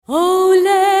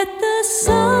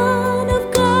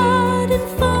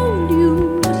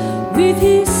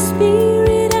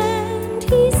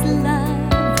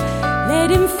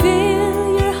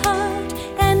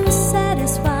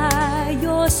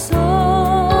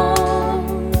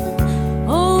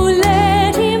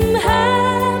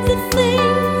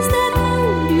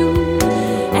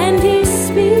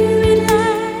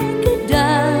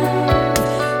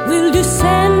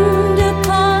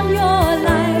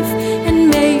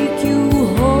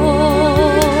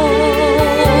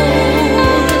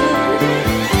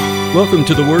Welcome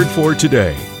to the Word for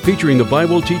Today, featuring the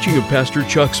Bible teaching of Pastor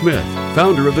Chuck Smith,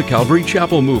 founder of the Calvary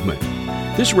Chapel Movement.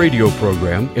 This radio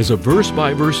program is a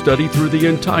verse-by-verse study through the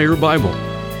entire Bible.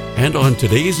 And on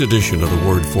today's edition of the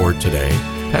Word for Today,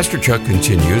 Pastor Chuck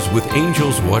continues with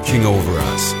angels watching over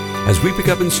us as we pick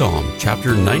up in Psalm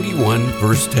chapter 91,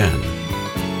 verse 10.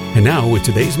 And now, with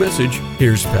today's message,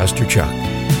 here's Pastor Chuck.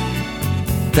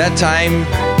 That time,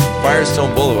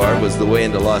 Firestone Boulevard was the way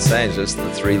into Los Angeles, the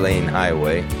 3-lane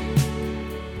highway.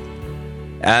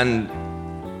 And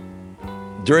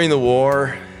during the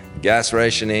war, gas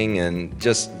rationing and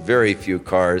just very few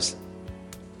cars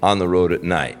on the road at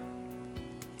night.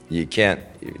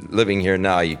 Living here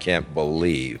now, you can't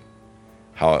believe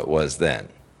how it was then.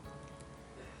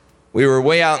 We were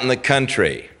way out in the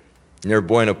country near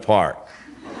Buena Park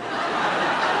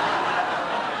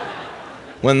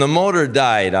when the motor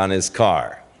died on his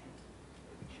car.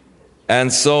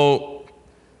 And so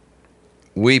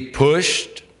we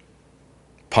pushed,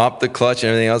 popped the clutch and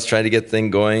everything else, tried to get the thing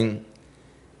going.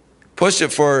 Pushed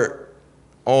it for,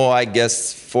 4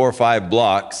 or 5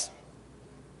 blocks.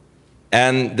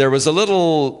 And there was a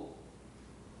little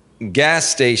gas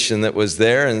station that was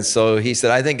there. And so he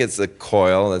said, I think it's the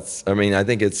coil. I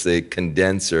think it's the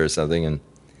condenser or something. And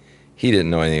he didn't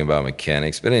know anything about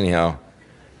mechanics. But anyhow,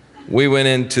 we went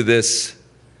into this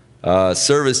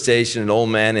service station, an old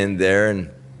man in there, and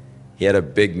he had a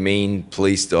big, mean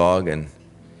police dog, and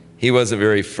he wasn't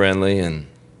very friendly and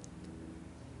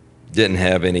didn't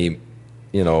have any,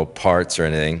 parts or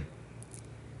anything.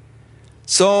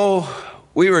 So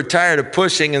we were tired of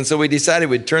pushing, and so we decided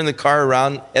we'd turn the car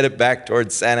around, head it back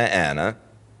towards Santa Ana,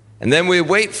 and then we'd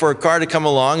wait for a car to come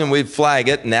along, and we'd flag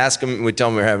it and ask them. We'd tell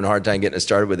them we were having a hard time getting it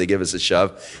started, would they give us a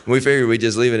shove? And we figured we'd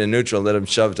just leave it in neutral and let them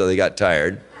shove till they got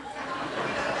tired.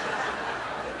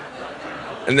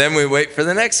 And then we'd wait for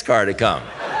the next car to come.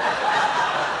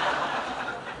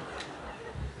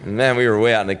 And man, we were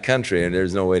way out in the country, and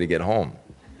there's no way to get home.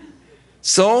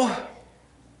 So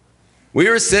we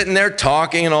were sitting there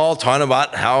talking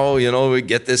about how, we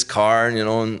get this car and,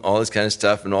 and all this kind of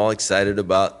stuff, and all excited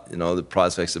about, the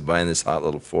prospects of buying this hot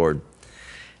little Ford.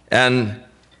 And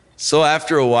so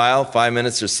after a while, 5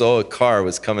 minutes or so, a car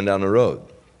was coming down the road.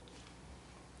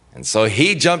 And so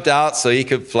he jumped out so he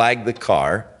could flag the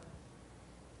car.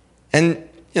 And,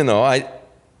 I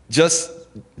just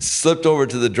slipped over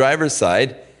to the driver's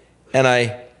side, and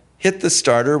I hit the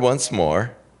starter once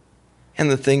more,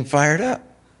 and the thing fired up.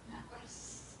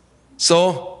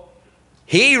 So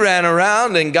he ran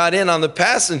around and got in on the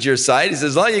passenger side. He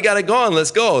says, well, you got it going,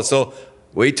 let's go. So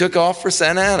we took off for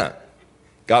Santa Ana.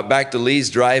 Got back to Lee's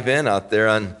Drive-In out there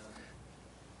on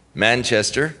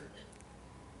Manchester,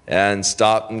 and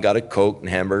stopped and got a Coke and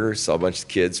hamburger, saw a bunch of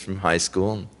kids from high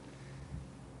school.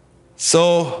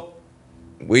 So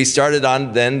we started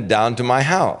on then down to my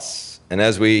house. And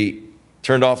as we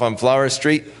turned off on Flower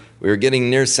Street, we were getting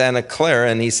near Santa Clara,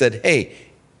 and he said, hey,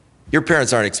 your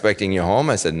parents aren't expecting you home.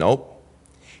 I said, nope.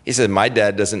 He said, my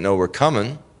dad doesn't know we're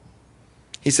coming.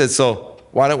 He said, so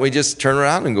why don't we just turn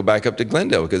around and go back up to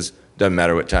Glendale? Because it doesn't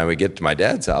matter what time we get to my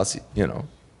dad's house, Your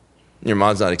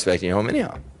mom's not expecting you home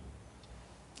anyhow.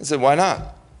 I said, why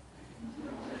not?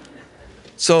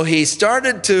 So he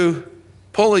started to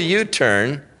pull a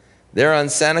U-turn there on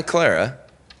Santa Clara,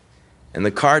 and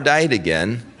the car died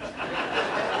again.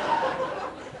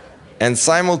 And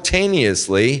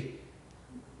simultaneously,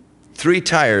 3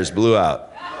 tires blew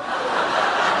out.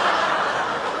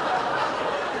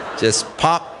 Just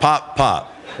pop, pop,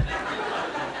 pop.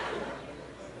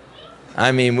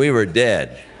 We were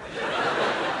dead.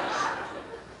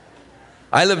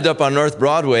 I lived up on North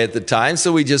Broadway at the time,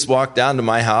 so we just walked down to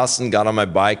my house and got on my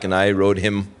bike, and I rode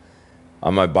him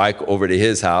on my bike over to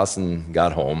his house and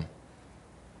got home.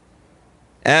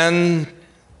 And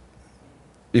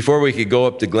before we could go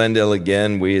up to Glendale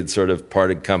again, we had sort of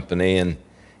parted company and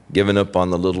given up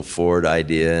on the little Ford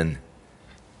idea and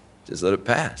just let it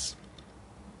pass.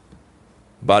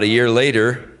 About a year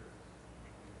later,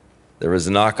 there was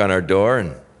a knock on our door,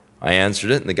 and I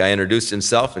answered it, and the guy introduced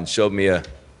himself and showed me a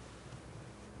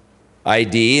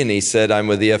ID, and he said, I'm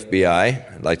with the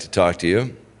FBI. I'd like to talk to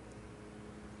you.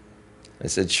 I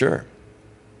said, sure.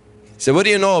 He said, what do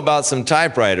you know about some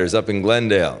typewriters up in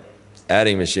Glendale,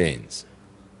 adding machines?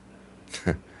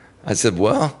 I said,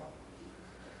 well,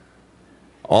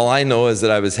 all I know is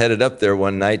that I was headed up there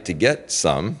one night to get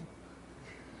some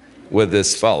with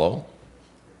this fellow.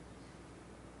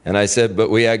 And I said, but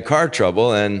we had car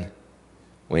trouble and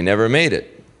we never made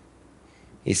it.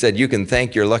 He said, you can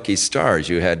thank your lucky stars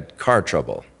you had car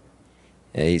trouble.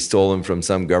 And he stole them from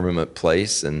some government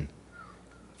place and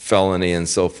felony and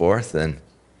so forth. And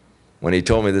when he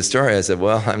told me the story, I said,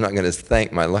 well, I'm not going to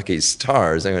thank my lucky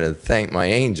stars. I'm going to thank my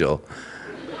angel.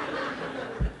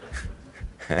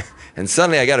 And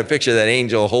suddenly I got a picture of that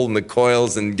angel holding the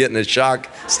coils and getting a shock,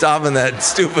 stopping that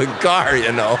stupid car,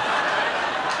 you know.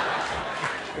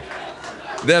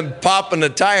 Then popping the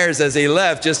tires as he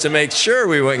left just to make sure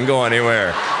we wouldn't go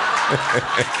anywhere.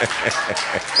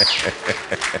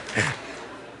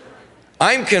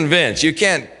 I'm convinced, you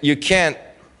can't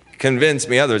convince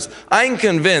me others. I'm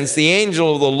convinced the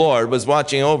angel of the Lord was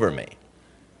watching over me.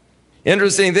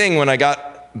 Interesting thing, when I got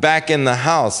back in the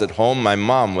house at home, my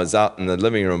mom was out in the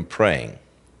living room praying.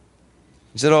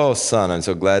 She said, oh, son, I'm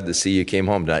so glad to see you came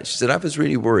home tonight. She said, I was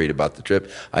really worried about the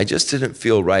trip. I just didn't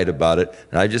feel right about it,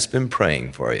 and I've just been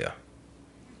praying for you.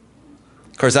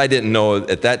 Of course, I didn't know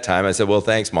at that time. I said, well,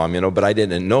 thanks, Mom, but I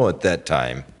didn't know at that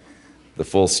time the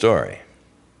full story.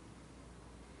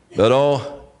 But,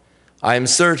 I'm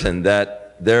certain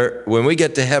that when we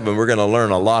get to heaven, we're going to learn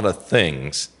a lot of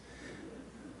things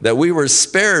that we were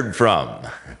spared from.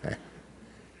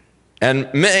 And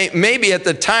maybe at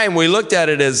the time we looked at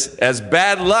it as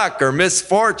bad luck or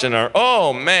misfortune or,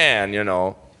 oh man,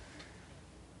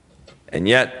 And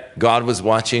yet God was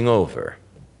watching over.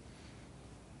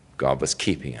 God was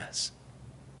keeping us.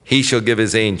 He shall give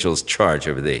his angels charge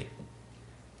over thee,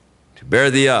 to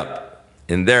bear thee up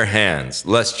in their hands,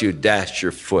 lest you dash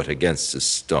your foot against a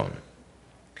stone.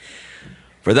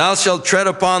 For thou shalt tread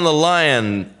upon the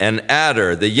lion and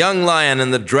adder, the young lion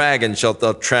and the dragon shalt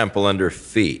thou trample under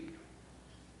feet.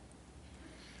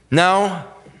 Now,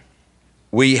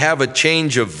 we have a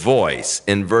change of voice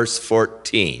in verse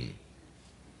 14.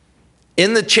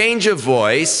 In the change of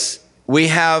voice, we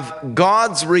have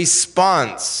God's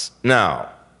response now.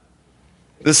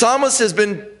 The psalmist has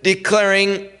been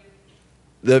declaring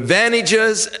the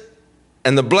advantages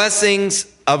and the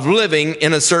blessings of living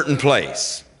in a certain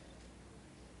place,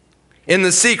 in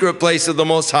the secret place of the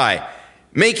Most High,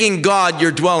 making God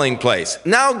your dwelling place.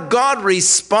 Now God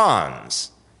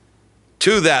responds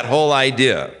to that whole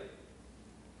idea.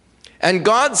 And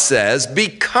God says,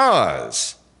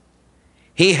 because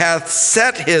he hath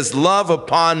set his love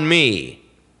upon me,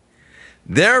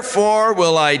 therefore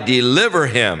will I deliver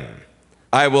him.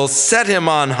 I will set him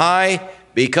on high,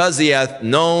 because he hath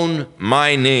known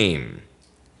my name.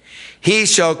 He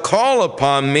shall call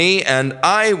upon me, and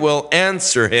I will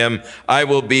answer him. I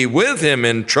will be with him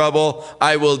in trouble.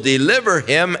 I will deliver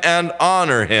him and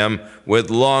honor him. With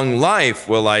long life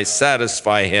will I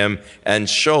satisfy him and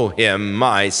show him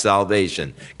my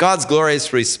salvation. God's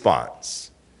glorious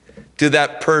response to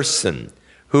that person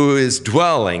who is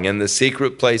dwelling in the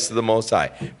secret place of the Most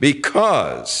High.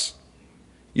 Because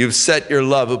you've set your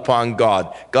love upon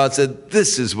God, God said,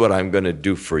 this is what I'm going to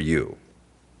do for you.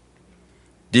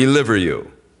 Deliver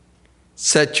you,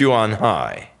 set you on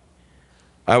high.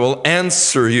 I will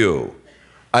answer you.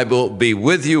 I will be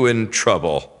with you in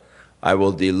trouble. I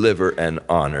will deliver and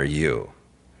honor you.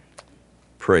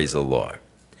 Praise the Lord.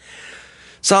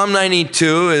 Psalm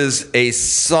 92 is a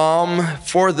psalm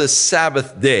for the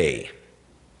Sabbath day.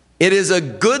 It is a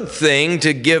good thing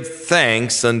to give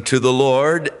thanks unto the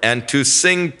Lord and to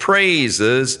sing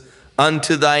praises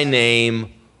unto thy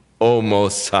name, O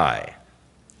Most High.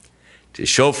 To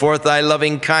show forth thy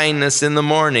loving kindness in the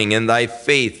morning and thy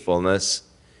faithfulness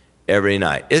every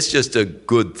night. It's just a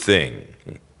good thing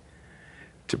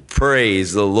to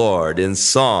praise the Lord in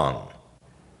song.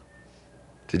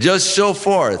 To just show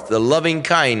forth the loving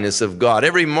kindness of God.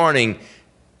 Every morning,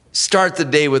 start the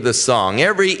day with a song.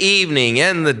 Every evening,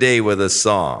 end the day with a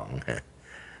song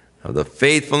of the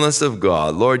faithfulness of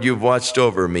God. Lord, you've watched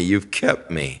over me. You've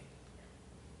kept me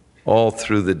all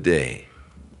through the day.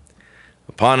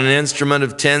 Upon an instrument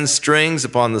of 10 strings,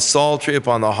 upon the psaltery,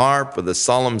 upon the harp, with a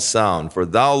solemn sound. For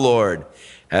thou, Lord,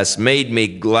 hast made me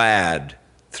glad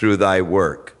through thy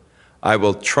work. I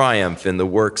will triumph in the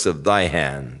works of thy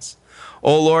hands.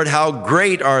 O Lord, how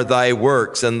great are thy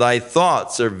works, and thy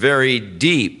thoughts are very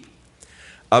deep.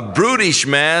 A brutish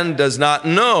man does not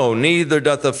know, neither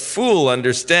doth a fool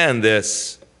understand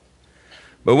this.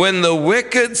 But when the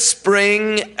wicked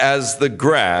spring as the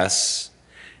grass,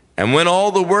 and when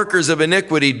all the workers of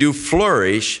iniquity do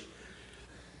flourish,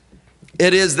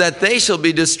 it is that they shall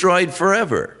be destroyed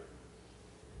forever.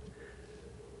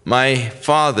 My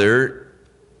father,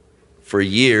 for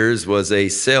years, was a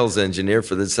sales engineer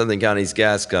for the Southern Counties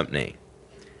Gas Company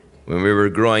when we were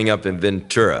growing up in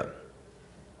Ventura.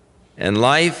 And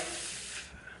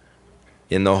life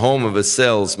in the home of a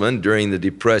salesman during the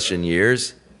Depression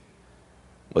years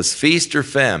was feast or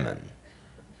famine.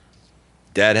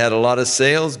 Dad had a lot of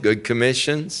sales, good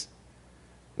commissions.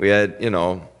 We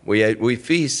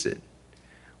feasted.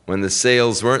 When the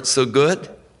sales weren't so good,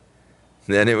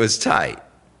 then it was tight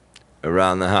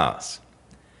around the house.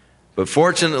 But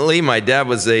fortunately, my dad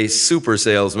was a super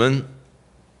salesman,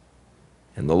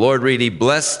 and the Lord really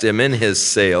blessed him in his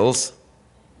sales.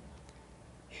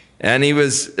 And he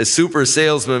was a super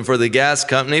salesman for the gas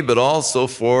company, but also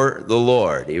for the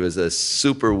Lord. He was a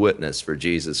super witness for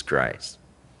Jesus Christ.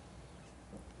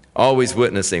 Always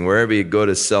witnessing. Wherever he'd go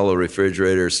to sell a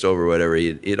refrigerator, stove, or whatever,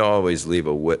 he'd always leave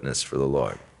a witness for the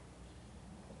Lord.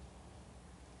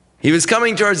 He was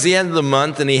coming towards the end of the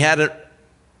month, and he hadn't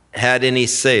had any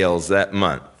sales that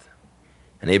month.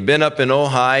 And he'd been up in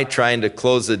Ojai trying to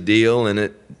close a deal, and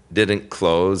it didn't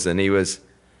close. And he was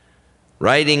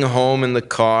riding home in the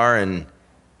car and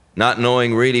not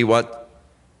knowing really what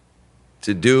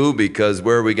to do, because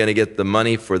where are we going to get the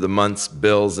money for the month's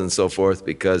bills and so forth,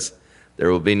 because there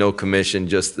will be no commission,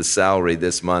 just the salary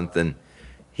this month, and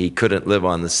he couldn't live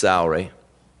on the salary.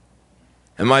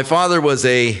 And my father was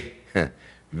a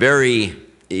very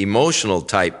emotional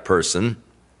type person.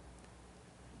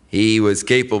 He was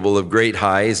capable of great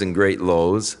highs and great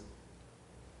lows.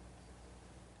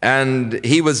 And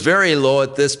he was very low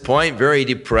at this point, very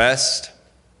depressed.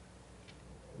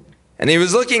 And he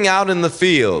was looking out in the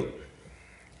field,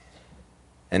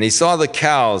 and he saw the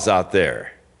cows out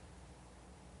there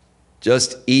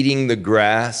just eating the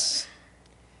grass.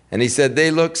 And he said, they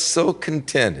looked so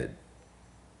contented,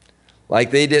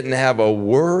 like they didn't have a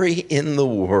worry in the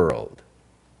world.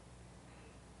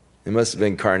 They must have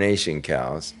been carnation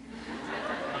cows.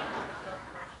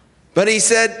 But he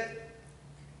said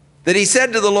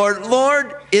to the Lord,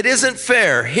 Lord, it isn't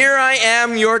fair. Here I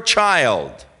am, your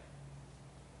child.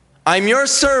 I'm your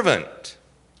servant.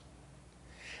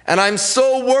 And I'm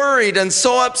so worried and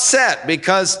so upset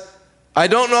because I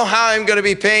don't know how I'm going to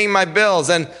be paying my bills.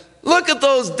 And look at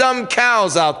those dumb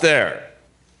cows out there.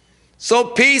 So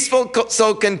peaceful,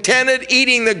 so contented,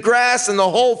 eating the grass, and the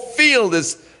whole field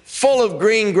is full of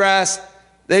green grass.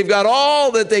 They've got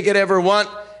all that they could ever want.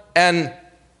 And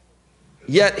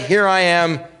yet here I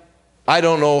am. I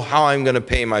don't know how I'm going to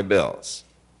pay my bills.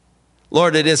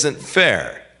 Lord, it isn't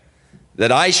fair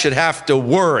that I should have to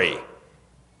worry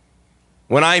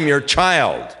when I'm your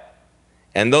child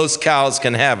and those cows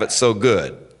can have it so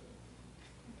good.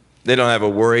 They don't have a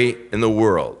worry in the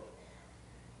world.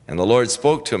 And the Lord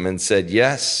spoke to him and said,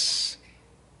 yes,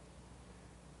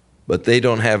 but they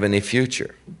don't have any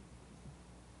future.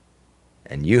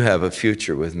 And you have a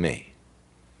future with me.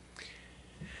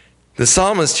 The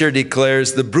psalmist here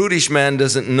declares, the brutish man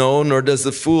doesn't know, nor does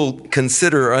the fool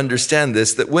consider or understand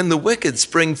this, that when the wicked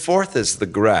spring forth as the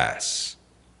grass,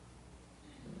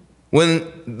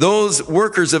 when those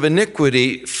workers of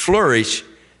iniquity flourish,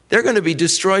 they're going to be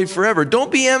destroyed forever.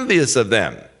 Don't be envious of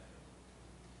them.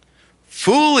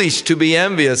 Foolish to be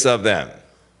envious of them,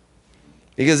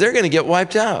 because they're going to get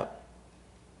wiped out.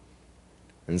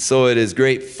 And so it is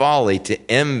great folly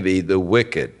to envy the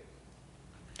wicked.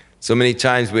 So many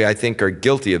times I think, are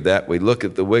guilty of that. We look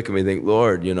at the wicked and we think,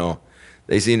 Lord,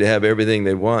 they seem to have everything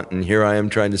they want, and here I am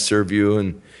trying to serve you,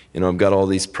 and, I've got all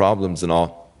these problems and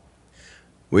all.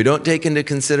 We don't take into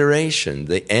consideration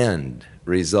the end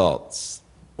results,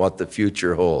 what the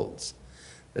future holds,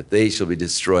 that they shall be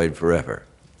destroyed forever.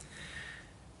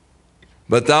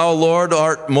 But thou, Lord,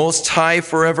 art most high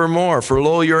forevermore. For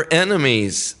lo, your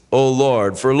enemies, O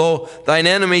Lord, for lo, thine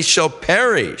enemies shall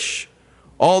perish.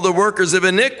 All the workers of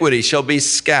iniquity shall be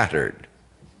scattered.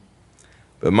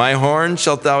 But my horn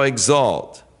shalt thou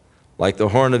exalt, like the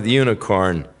horn of the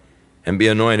unicorn, and be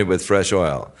anointed with fresh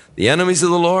oil. The enemies of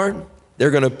the Lord,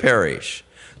 they're going to perish.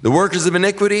 The workers of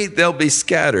iniquity, they'll be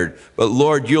scattered. But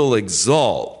Lord, you'll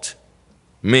exalt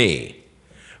me.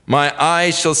 My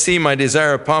eyes shall see my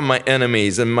desire upon my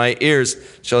enemies, and my ears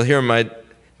shall hear my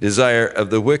desire of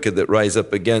the wicked that rise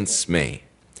up against me.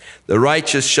 The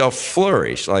righteous shall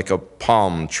flourish like a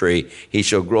palm tree. He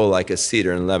shall grow like a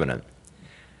cedar in Lebanon.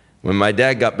 When my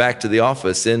dad got back to the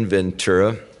office in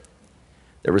Ventura,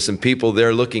 there were some people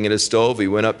there looking at a stove. He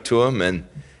went up to them and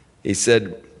he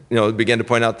said, began to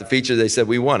point out the features. They said,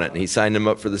 we want it. And he signed them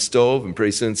up for the stove. And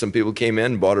pretty soon some people came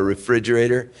in, bought a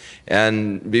refrigerator.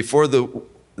 And before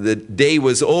the day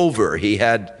was over, he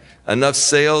had enough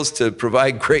sales to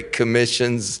provide great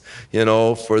commissions,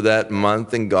 for that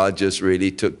month, and God just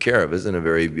really took care of us in a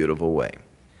very beautiful way.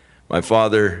 My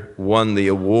father won the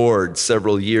award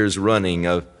several years running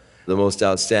of the most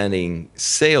outstanding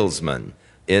salesman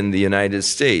in the United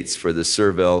States for the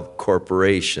Servell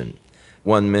Corporation.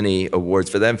 Won many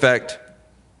awards for that. In fact,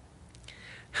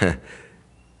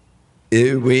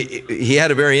 he had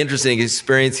a very interesting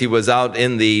experience. He was out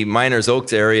in the Miners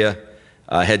Oaks area,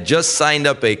 had just signed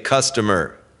up a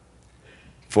customer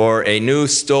for a new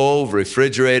stove,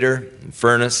 refrigerator, and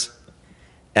furnace.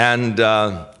 and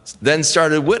then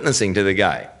started witnessing to the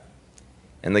guy.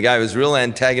 And the guy was real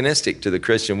antagonistic to the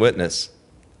Christian witness,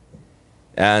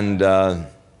 and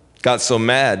got so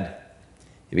mad,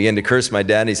 he began to curse my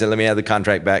dad. He said, "Let me have the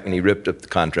contract back," and he ripped up the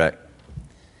contract.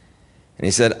 And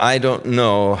he said, "I don't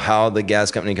know how the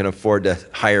gas company can afford to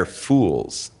hire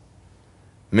fools,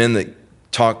 men that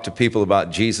talk to people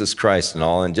about Jesus Christ and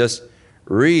all," and just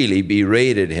really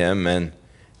berated him.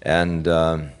 And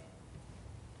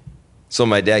so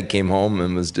my dad came home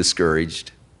and was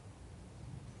discouraged,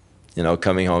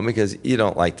 coming home, because you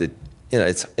don't like to,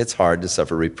 it's hard to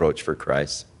suffer reproach for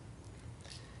Christ.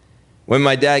 When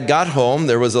my dad got home,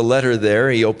 there was a letter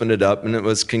there. He opened it up, and it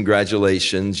was,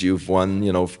 "Congratulations, you've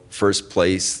won, first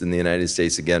place in the United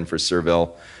States again for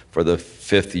Serval for the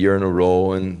 5th year in a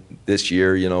row. And this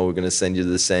year, we're going to send you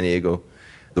to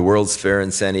the World's Fair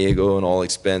in San Diego, and all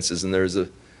expenses." And there's a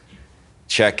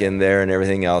check in there and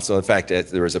everything else. So in fact,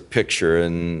 there was a picture,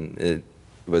 and it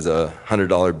was a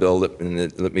 $100 bill,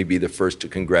 and let me be the first to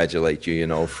congratulate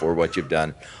you, for what you've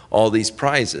done. All these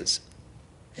prizes.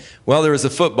 Well, there was a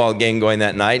football game going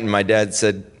that night, and my dad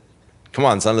said, "Come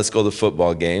on, son, let's go to the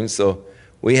football game." So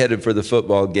we headed for the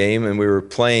football game, and we were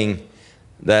playing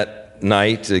that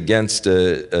night against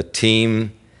a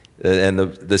team, and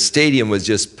the stadium was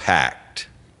just packed.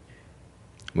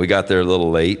 We got there a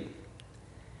little late.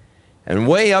 And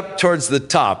way up towards the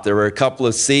top, there were a couple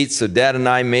of seats, so Dad and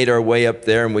I made our way up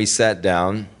there, and we sat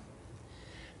down.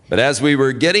 But as we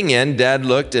were getting in, Dad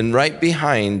looked, and right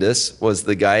behind us was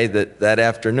the guy that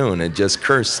afternoon had just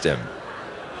cursed him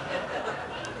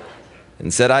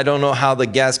and said, "I don't know how the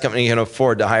gas company can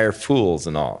afford to hire fools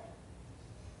and all."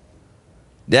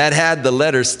 Dad had the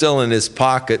letter still in his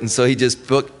pocket, and so he just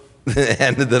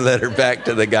handed the letter back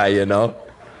to the guy,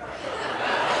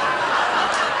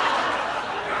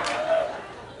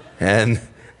 And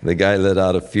the guy let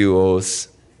out a few oaths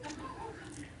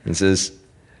and says,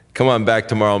 "Come on back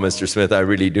tomorrow, Mr. Smith. I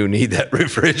really do need that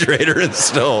refrigerator and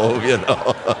stove,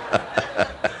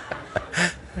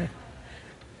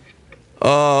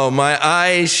 Oh, my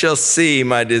eyes shall see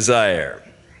my desire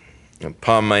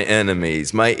upon my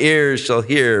enemies. My ears shall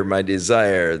hear my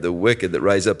desire, the wicked that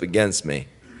rise up against me.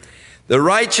 The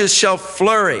righteous shall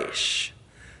flourish.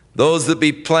 Those that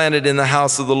be planted in the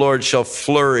house of the Lord shall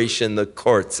flourish in the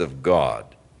courts of God.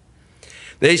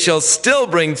 They shall still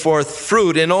bring forth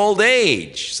fruit in old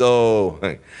age." So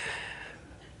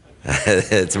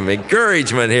it's some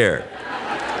encouragement here.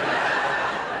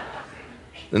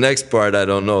 The next part I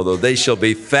don't know, though. "They shall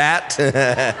be fat."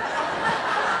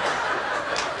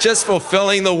 Just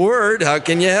fulfilling the word. How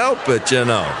can you help it,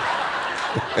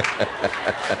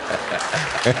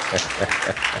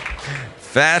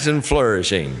 Fat and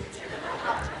flourishing.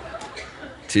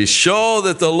 "To show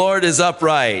that the Lord is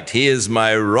upright, he is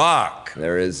my rock.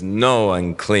 There is no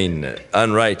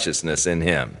unrighteousness in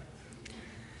him.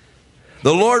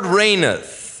 The Lord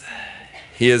reigneth.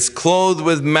 He is clothed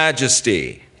with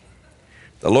majesty.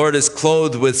 The Lord is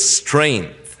clothed with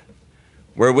strength,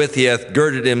 wherewith he hath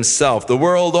girded himself. The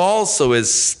world also is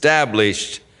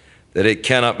established, that it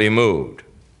cannot be moved.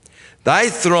 Thy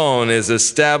throne is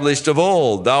established of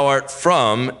old. Thou art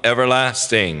from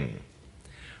everlasting.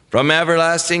 From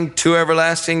everlasting to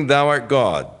everlasting, thou art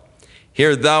God.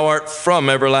 Here thou art from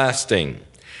everlasting."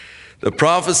 The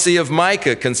prophecy of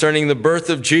Micah concerning the birth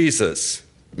of Jesus,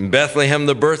 in Bethlehem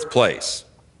the birthplace.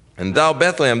 "And thou,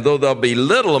 Bethlehem, though thou be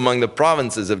little among the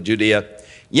provinces of Judea,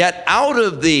 yet out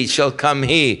of thee shall come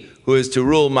he who is to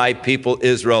rule my people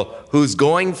Israel, whose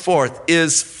going forth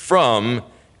is from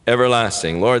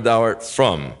everlasting." Lord, thou art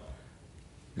from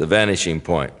the vanishing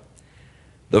point.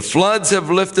 "The floods have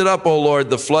lifted up, O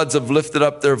Lord, the floods have lifted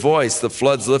up their voice. The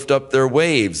floods lift up their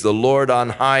waves. The Lord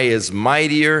on high is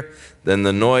mightier than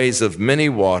the noise of many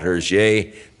waters,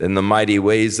 yea, than the mighty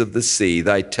waves of the sea.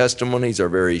 Thy testimonies are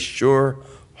very sure.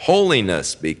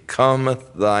 Holiness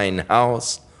becometh thine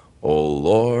house, O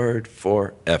Lord,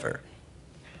 forever."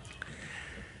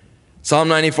 Psalm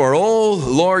 94, "O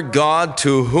Lord God,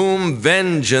 to whom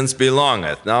vengeance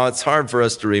belongeth." Now, it's hard for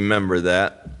us to remember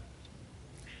that.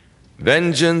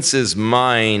 "Vengeance is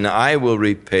mine, I will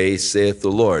repay, saith the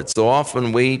Lord." So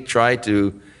often we try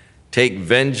to take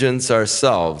vengeance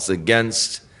ourselves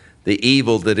against the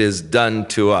evil that is done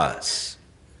to us.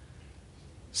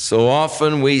 So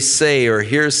often we say or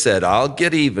hear said, "I'll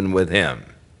get even with him,"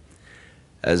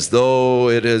 as though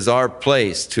it is our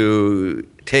place to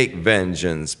take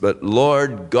vengeance. But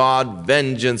Lord God,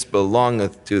 vengeance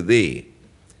belongeth to thee.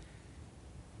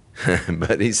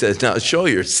 But he says, now show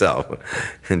yourself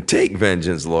and take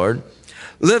vengeance, Lord.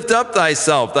 "Lift up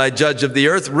thyself, thy judge of the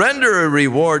earth. Render a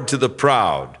reward to the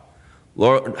proud.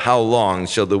 Lord, how long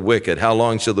shall the wicked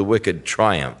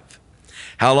triumph?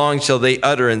 How long shall they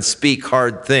utter and speak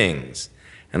hard things?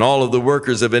 And all of the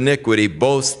workers of iniquity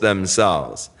boast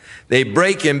themselves. They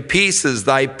break in pieces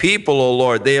thy people, O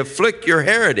Lord. They afflict your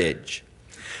heritage.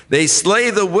 They slay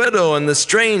the widow and the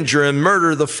stranger and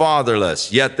murder the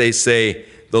fatherless. Yet they say,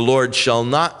 the Lord shall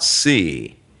not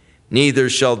see, neither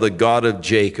shall the God of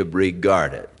Jacob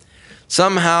regard it.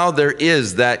 Somehow there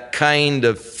is that kind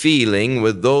of feeling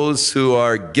with those who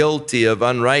are guilty of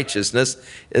unrighteousness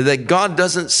that God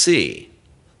doesn't see.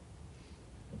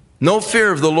 No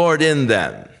fear of the Lord in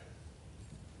them.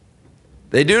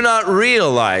 They do not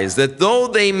realize that though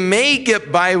they may get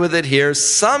by with it here,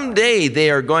 someday they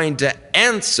are going to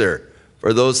answer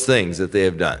for those things that they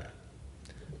have done.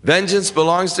 Vengeance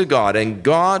belongs to God, and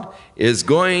God is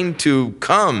going to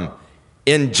come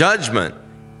in judgment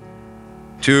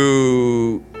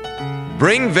to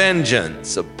bring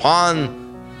vengeance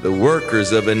upon the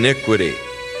workers of iniquity.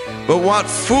 But what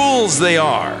fools they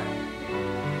are,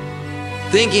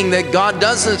 thinking that God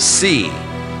doesn't see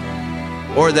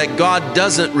or that God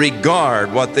doesn't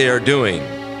regard what they are doing.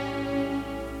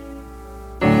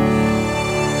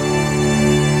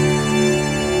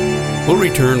 We'll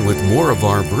return with more of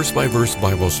our verse-by-verse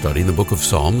Bible study in the book of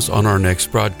Psalms on our next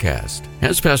broadcast,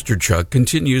 as Pastor Chuck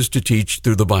continues to teach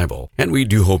through the Bible, and we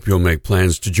do hope you'll make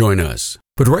plans to join us.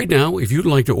 But right now, if you'd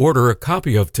like to order a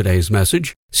copy of today's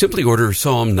message, simply order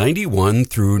Psalm 91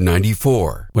 through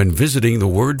 94 when visiting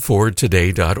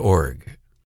thewordfortoday.org.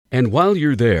 And while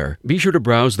you're there, be sure to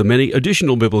browse the many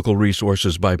additional biblical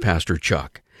resources by Pastor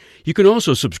Chuck. You can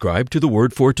also subscribe to the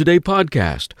Word for Today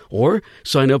podcast or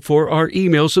sign up for our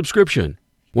email subscription.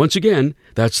 Once again,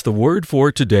 that's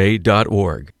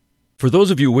thewordfortoday.org. For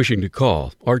those of you wishing to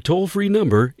call, our toll-free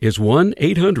number is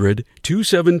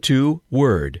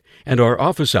 1-800-272-WORD, and our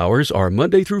office hours are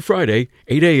Monday through Friday,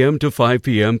 8 a.m. to 5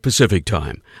 p.m. Pacific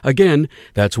Time. Again,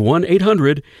 that's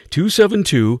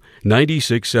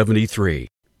 1-800-272-9673.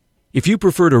 If you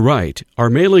prefer to write, our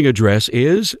mailing address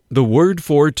is The Word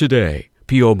for Today,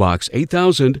 P.O. Box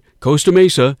 8000, Costa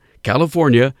Mesa,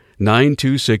 California,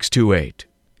 92628.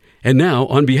 And now,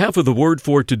 on behalf of The Word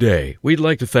for Today, we'd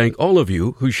like to thank all of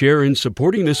you who share in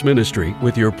supporting this ministry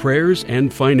with your prayers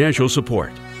and financial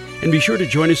support. And be sure to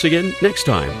join us again next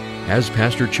time as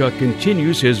Pastor Chuck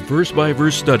continues his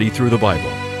verse-by-verse study through the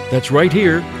Bible. That's right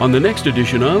here on the next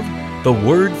edition of The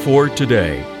Word for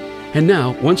Today. And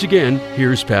now, once again,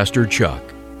 here's Pastor Chuck.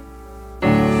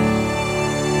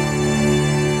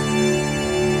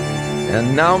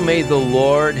 And now may the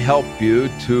Lord help you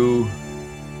to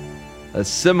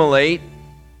assimilate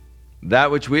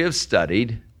that which we have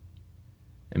studied,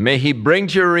 and may He bring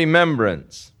to your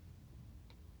remembrance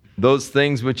those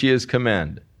things which He has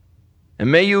commanded. And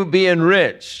may you be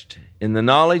enriched in the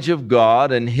knowledge of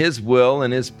God and His will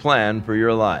and His plan for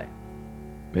your life.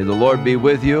 May the Lord be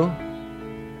with you,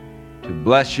 to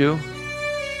bless you,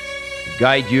 to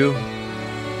guide you,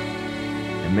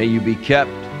 and may you be kept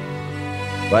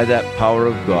by that power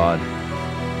of God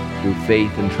through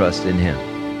faith and trust in Him.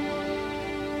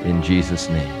 In Jesus'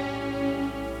 name.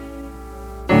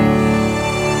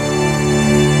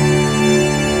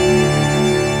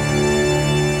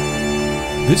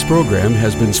 This program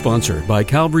has been sponsored by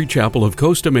Calvary Chapel of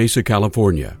Costa Mesa,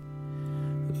 California.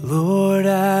 Lord,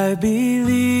 I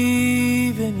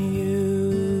believe in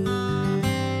you.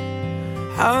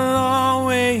 I'll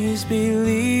always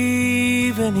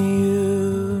believe in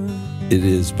you. It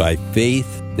is by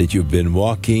faith that you've been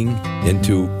walking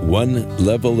into one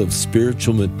level of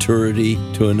spiritual maturity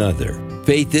to another.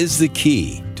 Faith is the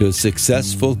key to a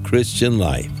successful Christian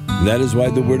life. And that is why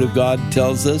the Word of God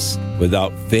tells us,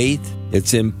 without faith,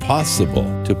 it's impossible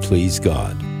to please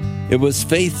God. It was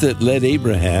faith that led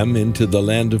Abraham into the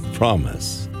land of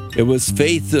promise. It was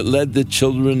faith that led the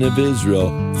children of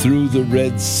Israel through the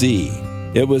Red Sea.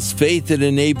 It was faith that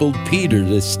enabled Peter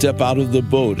to step out of the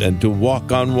boat and to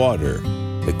walk on water.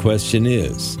 The question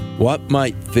is, what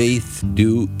might faith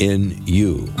do in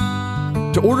you?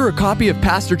 To order a copy of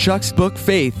Pastor Chuck's book,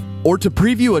 Faith, or to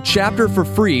preview a chapter for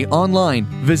free online,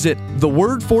 visit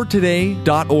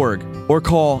thewordfortoday.org or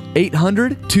call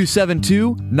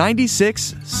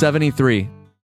 800-272-9673.